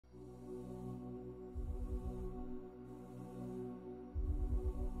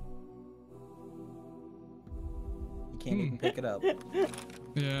can't even pick it up.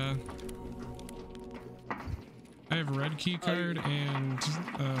 Yeah. I have red key card and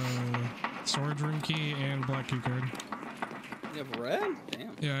storage room key and black key card. You have red?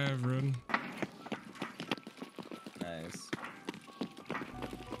 Damn. Yeah, I have red. Nice.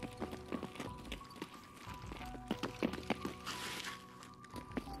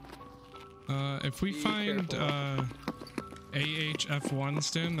 If we find AHF1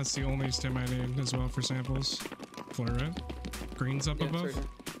 stim, that's the only stim I need as well for samples. Flare red. Green's up above. Right.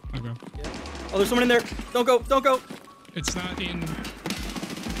 Okay. Yeah. Oh, there's someone in there. Don't go. Don't go. It's not in.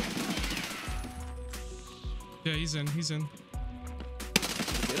 Yeah, he's in. He's in.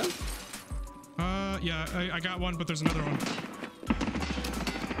 Get him? Yeah, I got one, but there's another one.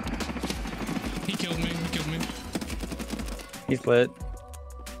 He killed me. He killed me. He's lit.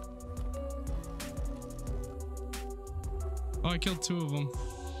 Oh, I killed 2 of them.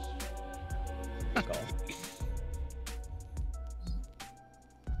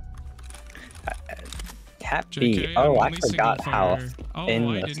 Tap B. JK, Oh, I'm I only forgot single how fire. thin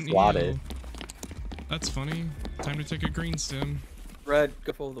I the didn't slot heal. is. That's funny. Time to take a green stim. Red,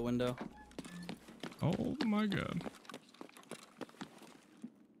 go for the window. Oh my god.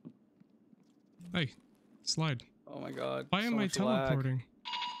 Hey, slide. Oh my god. Why am I much lag. teleporting?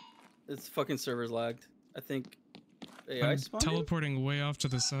 It's fucking server's lagged. I think AI I'm spawned teleporting way off to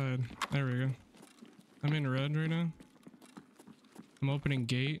the side. There we go. I'm in red right now. I'm opening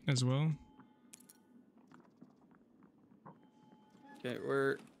gate as well. Okay,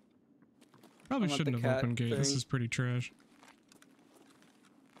 we're... Probably I'm at shouldn't the have cat opened gate. This thing. is pretty trash.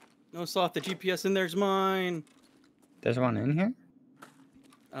 No, Sloth, the GPS in there's mine. There's one in here?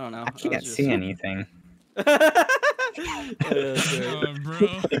 I don't know. I can't see anything. Bro.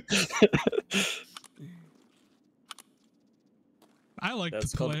 I like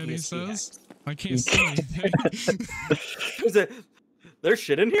That's the called plan, he ESP says. hacks. I can't see anything. Is it... There's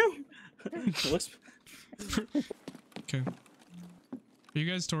shit in here? It looks... Okay. Are you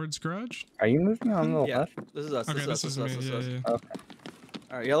guys towards garage? Are you moving on the Yeah, left? this is us. Okay, This is us. me. This is us. Yeah, yeah. Okay.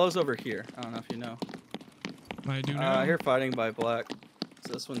 Alright, yellow's over here. I don't know if you know. I do know. I hear fighting by black.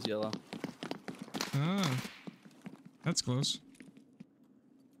 So this one's yellow. Ah. That's close.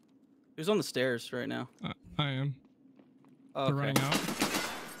 Who's on the stairs right now? I am. Oh, They're okay. running out.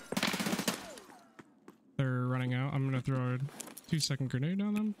 They're running out. I'm gonna throw a 2-second grenade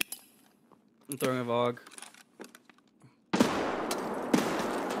on them. I'm throwing a VOG.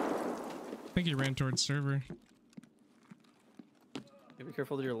 I think he ran towards server. Okay, be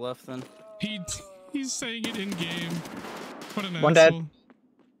careful to your left then. He's saying it in game. What an One asshole. dead.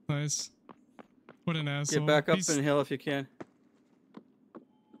 Nice. What an asshole. Get back up he's, and heal if you can.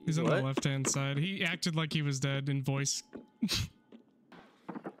 he's on the What? left-hand side. He acted like he was dead in voice.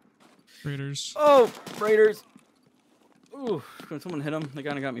 Raiders. Oh, Raiders! Ooh, when someone hit him, they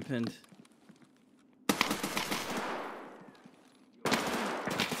kind of got me pinned.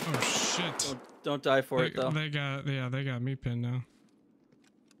 Oh shit. Don't die for it though. They got me pinned now.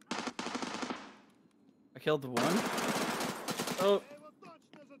 I killed the one. Oh.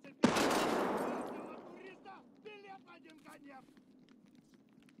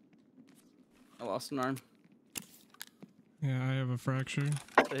 I lost an arm. Yeah, I have a fracture.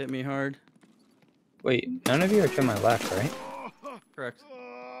 They hit me hard. Wait, none of you are to my left, right? Correct.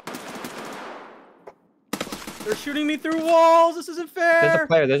 They're shooting me through walls. This isn't fair.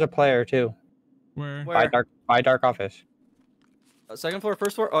 There's a player too. Where? Where? By dark office. Second floor,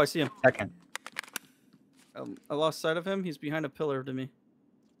 first floor. Oh, I see him. Second. I lost sight of him. He's behind a pillar to me.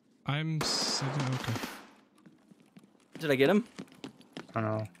 I'm sitting. Okay. Did I get him? I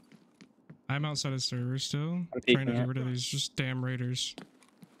don't know. I'm outside of server still. I'm Trying peeking to get it. rid of these just damn raiders.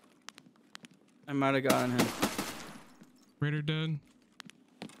 I might have gotten him. Raider dead.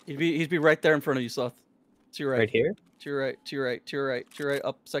 He'd be right there in front of you, Sloth. To your right. Right here? To your right. To your right. To your right. To your right.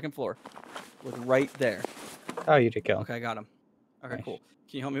 Up second floor. Look right there. Oh, you did kill. Okay, I got him. Okay, Nice. cool.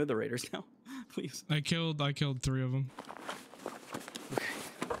 Can you help me with the raiders now, please? I killed 3 of them. Okay.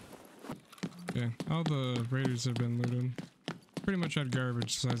 Yeah, all the raiders have been looted. Pretty much had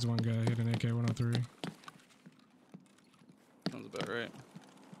garbage besides one guy hit an AK-103. Sounds about right.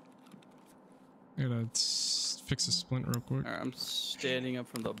 I gotta fix a splint real quick. Alright, I'm standing up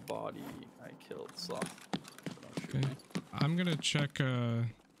from the body I killed Sloth. Don't shoot Okay. me. I'm gonna check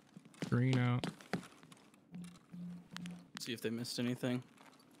green out See if they missed anything.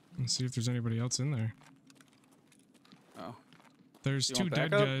 and see if there's anybody else in there. Oh. There's You 2 want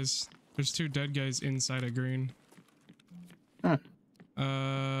dead backup? guys. There's 2 dead guys inside of green. Huh.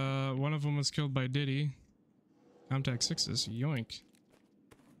 One of them was killed by Diddy. Contact 6s. Yoink.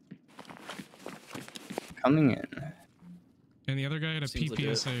 Coming in. And the other guy had a Seems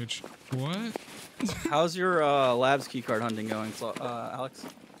legit. PPSH. What? How's your labs keycard hunting going, Alex?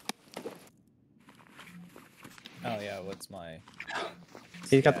 Oh yeah, what's my?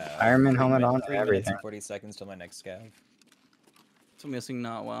 He's got the scav? fireman 3 helmet on and 3 minutes everything. and 40 seconds till my next scav. It's missing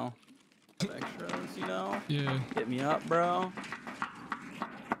not well. Extras, you know? Yeah. Hit me up, bro.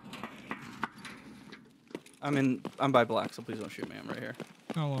 I'm by black, so please don't shoot me. I'm right here.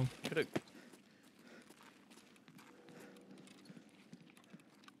 Hello. Could've...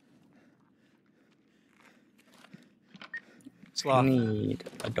 I Sloth. need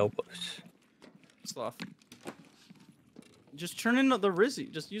adobos. Sloth. Just turn into the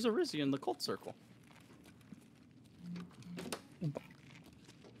Rizzy. Just use a Rizzy in the cult circle.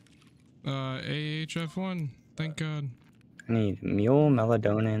 AHF1. Thank God. I need mule,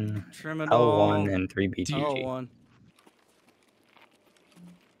 melatonin, Tramadol. L1, and 3BTG. L1.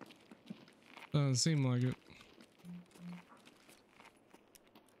 Doesn't seem like it.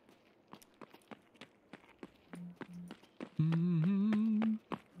 I'm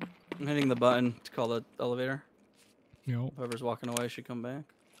hitting the button to call the elevator. Yo. Whoever's walking away should come back.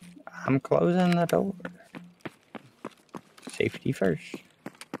 I'm closing the door. Safety first.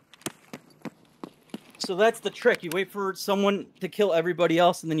 So that's the trick. You wait for someone to kill everybody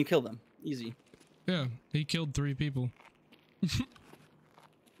else, and then you kill them. Easy. Yeah, he killed 3 people. I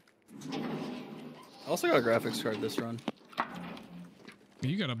also got a graphics card this run.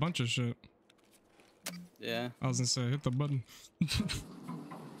 You got a bunch of shit. Yeah. I was gonna say, hit the button.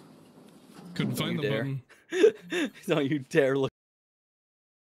 Couldn't Don't find you the dare. button. Don't you dare look.